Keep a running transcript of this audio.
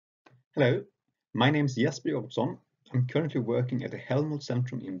Hello, my name is Jesper Jacobsson. I'm currently working at the Helmholtz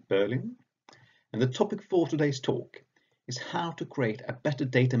Centrum in Berlin, and the topic for today's talk is how to create a better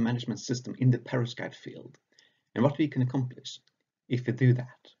data management system in the perovskite field and what we can accomplish if we do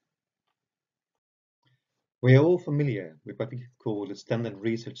that. We are all familiar with what we call the standard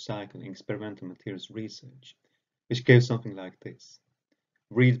research cycle in experimental materials research, which goes something like this.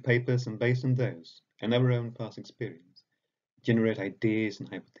 Read papers and based on those and our own past experience, generate ideas and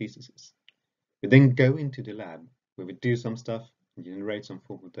hypotheses. We then go into the lab where we do some stuff and generate some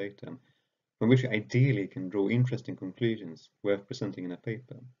form of data from which we ideally can draw interesting conclusions worth presenting in a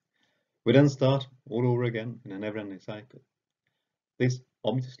paper. We then start all over again in a never-ending cycle. This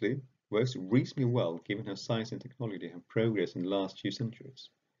obviously works reasonably well given how science and technology have progressed in the last few centuries.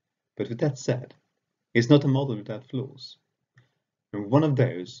 But with that said, it's not a model without flaws. And one of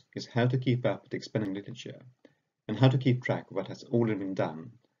those is how to keep up with the expanding literature and how to keep track of what has already been done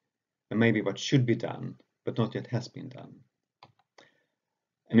and maybe what should be done but not yet has been done.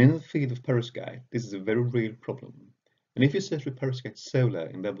 And in the field of perovskite, this is a very real problem. And if you search for perovskite solar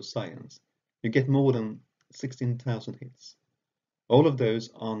in Web of Science, you get more than 16,000 hits. All of those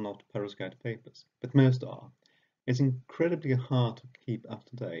are not perovskite papers, but most are. It's incredibly hard to keep up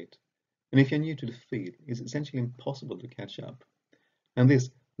to date. And if you're new to the field, it's essentially impossible to catch up. And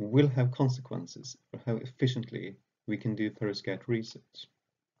this will have consequences for how efficiently we can do perovskite research.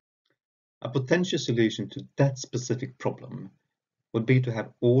 A potential solution to that specific problem would be to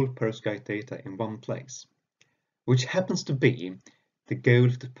have all perovskite data in one place, which happens to be the goal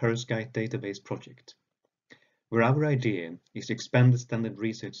of the Perovskite Database Project, where our idea is to expand the standard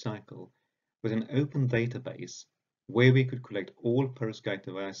research cycle with an open database where we could collect all perovskite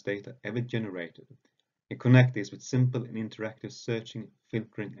device data ever generated and connect this with simple and interactive searching,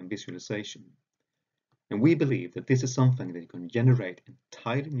 filtering and visualization. And we believe that this is something that can generate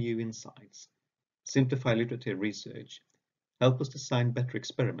entirely new insights, simplify literature research, help us design better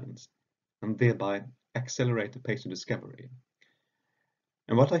experiments, and thereby accelerate the pace of discovery.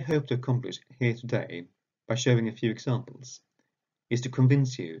 And what I hope to accomplish here today, by showing a few examples, is to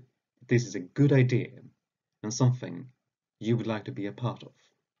convince you that this is a good idea and something you would like to be a part of.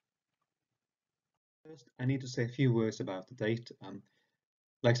 First, I need to say a few words about the data,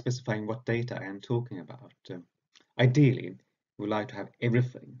 like specifying what data I am talking about. Ideally, we would like to have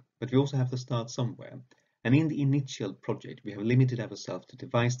everything, but we also have to start somewhere. And in the initial project, we have limited ourselves to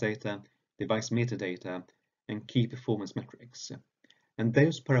device data, device metadata, and key performance metrics. And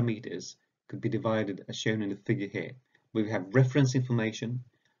those parameters could be divided as shown in the figure here, where we have reference information,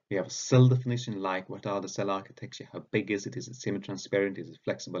 we have a cell definition like what are the cell architecture, how big is it semi-transparent, is it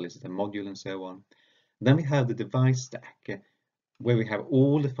flexible, is it a module, and so on. Then we have the device stack, where we have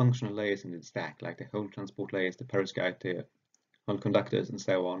all the functional layers in the stack, like the whole transport layers, the perovskite, the whole conductors, and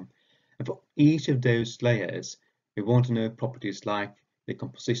so on. And for each of those layers, we want to know properties like the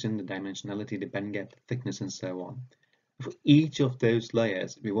composition, the dimensionality, the band gap, the thickness, and so on. For each of those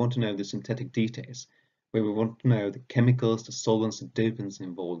layers, we want to know the synthetic details, where we want to know the chemicals, the solvents, the dopants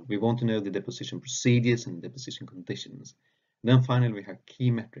involved. We want to know the deposition procedures and deposition conditions. And then finally, we have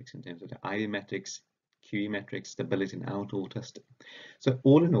key metrics in terms of the IV metrics, QE metrics, stability, and outdoor testing. So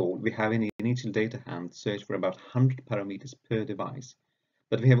all in all, we have in the initial data hand search for about 100 parameters per device.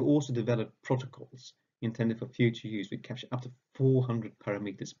 But we have also developed protocols intended for future use which capture up to 400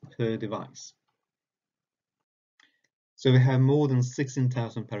 parameters per device. So we have more than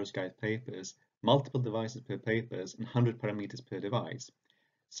 16,000 perovskite papers, multiple devices per papers, and 100 parameters per device.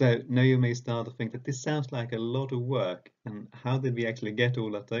 So now you may start to think that this sounds like a lot of work, and how did we actually get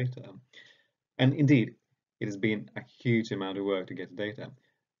all that data? And indeed, it has been a huge amount of work to get the data,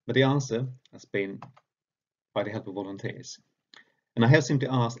 but the answer has been by the help of volunteers. And I have simply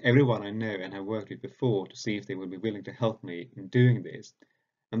asked everyone I know and have worked with before to see if they would be willing to help me in doing this.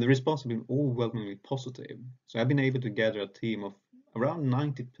 And the response has been overwhelmingly positive. So I've been able to gather a team of around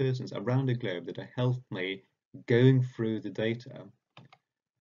 90 persons around the globe that have helped me going through the data.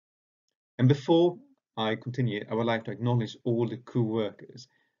 And before I continue, I would like to acknowledge all the co-workers.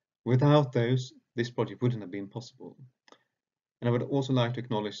 Without those, this project wouldn't have been possible. And I would also like to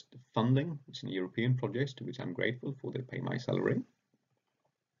acknowledge the funding, which is a European project, to which I'm grateful for. They pay my salary.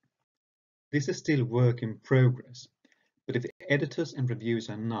 This is still work in progress, but if the editors and reviewers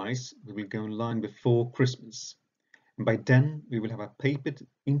are nice, we will go online before Christmas. And by then, we will have a paper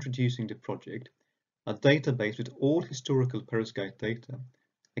introducing the project, a database with all historical perovskite data,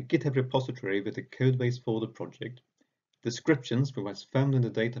 a GitHub repository with a codebase for the project, descriptions for what's found in the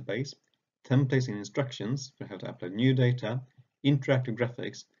database, templates and instructions for how to upload new data, interactive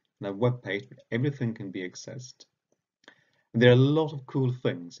graphics, and a web page where everything can be accessed. There are a lot of cool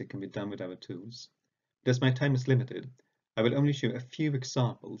things that can be done with our tools. But as my time is limited, I will only show a few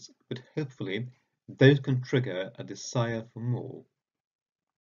examples, but hopefully those can trigger a desire for more.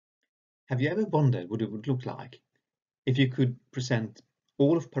 Have you ever wondered what it would look like if you could present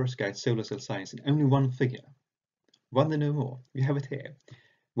all of Perovskite's solar cell science in only one figure? Want to know more? We have it here,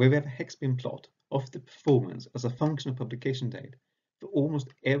 where we have a hex-bin plot of the performance as a function of publication date for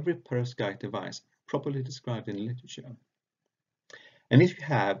almost every Perovskite device properly described in the literature. And if you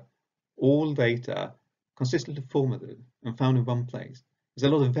have all data consistently formatted and found in one place, there's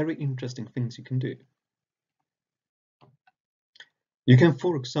a lot of very interesting things you can do. You can,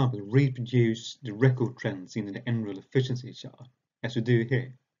 for example, reproduce the record trends in the end-roll efficiency chart, as we do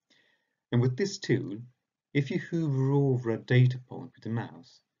here. And with this tool, if you hover over a data point with the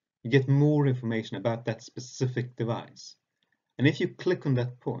mouse, you get more information about that specific device. And if you click on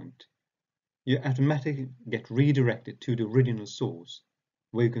that point, you automatically get redirected to the original source,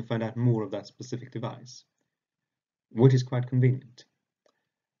 where you can find out more of that specific device, which is quite convenient.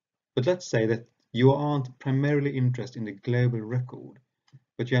 But let's say that you aren't primarily interested in the global record,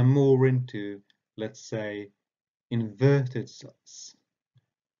 but you are more into, let's say, inverted cells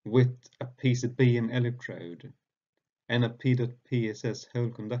with a PCBM electrode and a P.PSS hole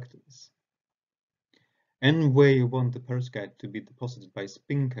conductors, and where you want the perovskite to be deposited by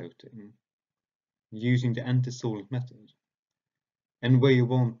spin coating using the anti-solvent method, and where you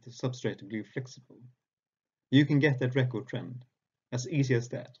want the substrate to be flexible. You can get that record trend as easy as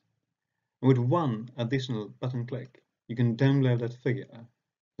that. And with one additional button click, you can download that figure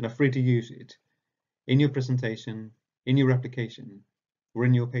and are free to use it in your presentation, in your application, or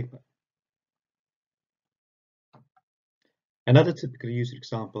in your paper. Another typical user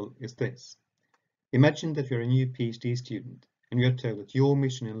example is this. Imagine that you're a new PhD student and you're told that your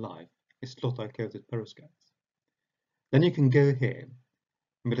mission in life is slot-die-coated perovskites. Then you can go here,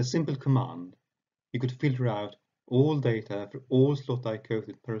 and with a simple command, you could filter out all data for all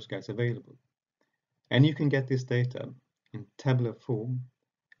slot-die-coated perovskites available. And you can get this data in tabular form,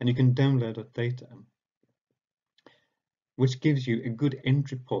 and you can download that data, which gives you a good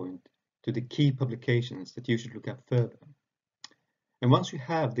entry point to the key publications that you should look up further. And once you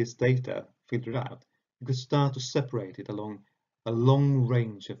have this data filtered out, you can start to separate it along a long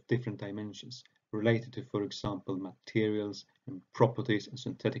range of different dimensions related to, for example, materials and properties and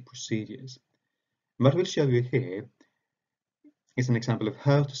synthetic procedures. And what we'll show you here is an example of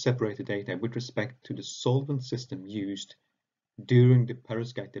how to separate the data with respect to the solvent system used during the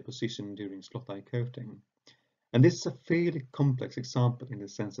perovskite deposition during slot-die coating. And this is a fairly complex example in the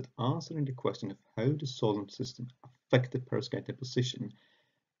sense that answering the question of how the solvent system affected perovskite deposition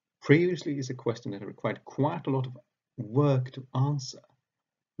previously is a question that required quite a lot of work to answer.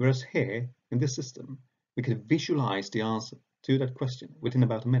 Whereas here, in this system, we can visualize the answer to that question within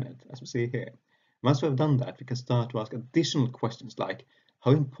about a minute, as we see here. Once we have done that, we can start to ask additional questions like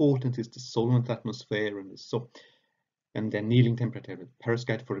how important is the solvent atmosphere and the annealing temperature of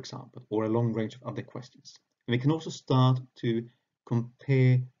perovskite, for example, or a long range of other questions. And we can also start to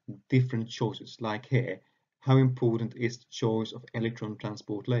compare different choices, like here, how important is the choice of electron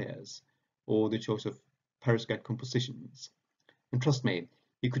transport layers or the choice of perovskite compositions. And trust me,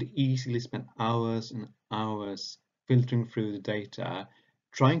 you could easily spend hours and hours filtering through the data,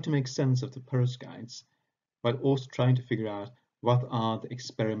 trying to make sense of the perovskites, while also trying to figure out what are the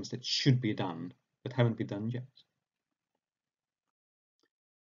experiments that should be done but haven't been done yet.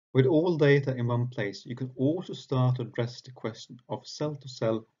 With all data in one place, you can also start to address the question of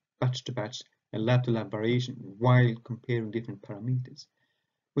cell-to-cell, batch-to-batch, and lab-to-lab variation while comparing different parameters,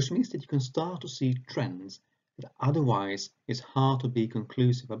 which means that you can start to see trends that otherwise is hard to be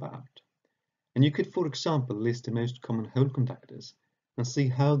conclusive about. And you could, for example, list the most common hole conductors and see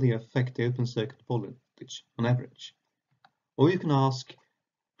how they affect the open circuit voltage on average. Or you can ask,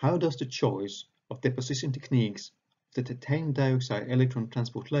 how does the choice of deposition techniques the titanium dioxide electron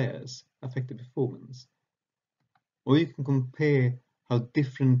transport layers affect the performance? Or you can compare how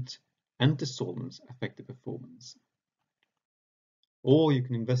different anti-solvents affect the performance. Or you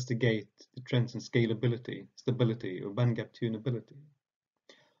can investigate the trends in scalability, stability, or bandgap tunability.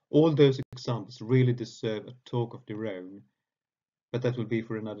 All those examples really deserve a talk of their own, but that will be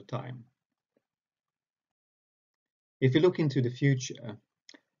for another time. If you look into the future,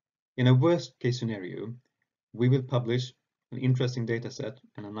 in a worst case scenario, we will publish an interesting dataset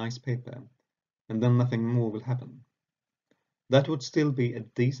and a nice paper, and then nothing more will happen. That would still be a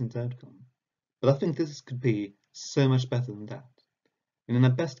decent outcome, but I think this could be so much better than that. And in a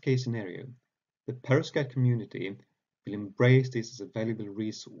best case scenario, the perovskite community will embrace this as a valuable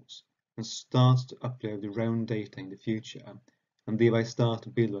resource and start to upload their own data in the future, and thereby start to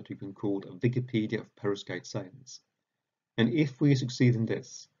build what we can call a Wikipedia of perovskite science. And if we succeed in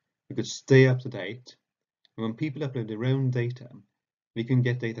this, we could stay up to date, and when people upload their own data, we can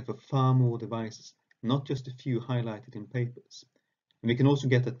get data for far more devices, not just a few highlighted in papers. And we can also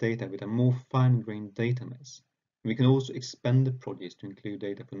get that data with a more fine-grained data mess. And we can also expand the project to include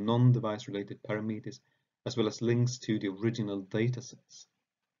data for non-device related parameters, as well as links to the original datasets.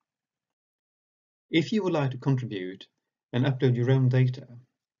 If you would like to contribute and upload your own data,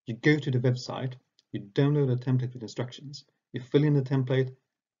 you go to the website, you download a template with instructions, you fill in the template,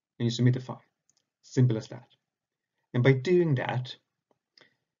 and you submit a file. Simple as that. And by doing that,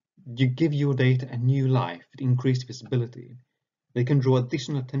 you give your data a new life with increased visibility. They can draw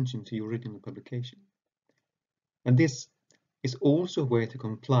additional attention to your original publication. And this is also a way to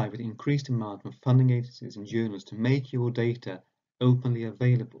comply with the increased demand from funding agencies and journals to make your data openly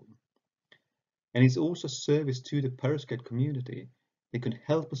available. And it's also a service to the perovskite community that could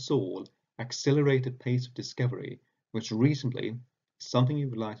help us all accelerate the pace of discovery, which recently is something you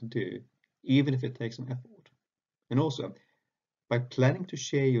would like to do, even if it takes some effort. And also, by planning to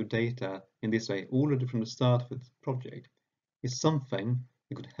share your data in this way already from the start of the project, is something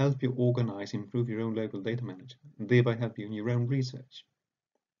that could help you organize and improve your own local data management, and thereby help you in your own research.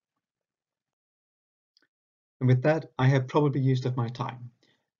 And with that, I have probably used up my time.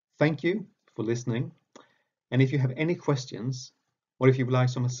 Thank you for listening. And if you have any questions, or if you would like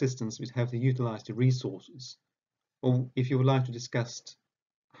some assistance with how to utilize the resources, or if you would like to discuss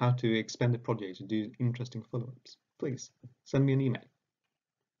how to expand the project and do interesting follow-ups, please send me an email.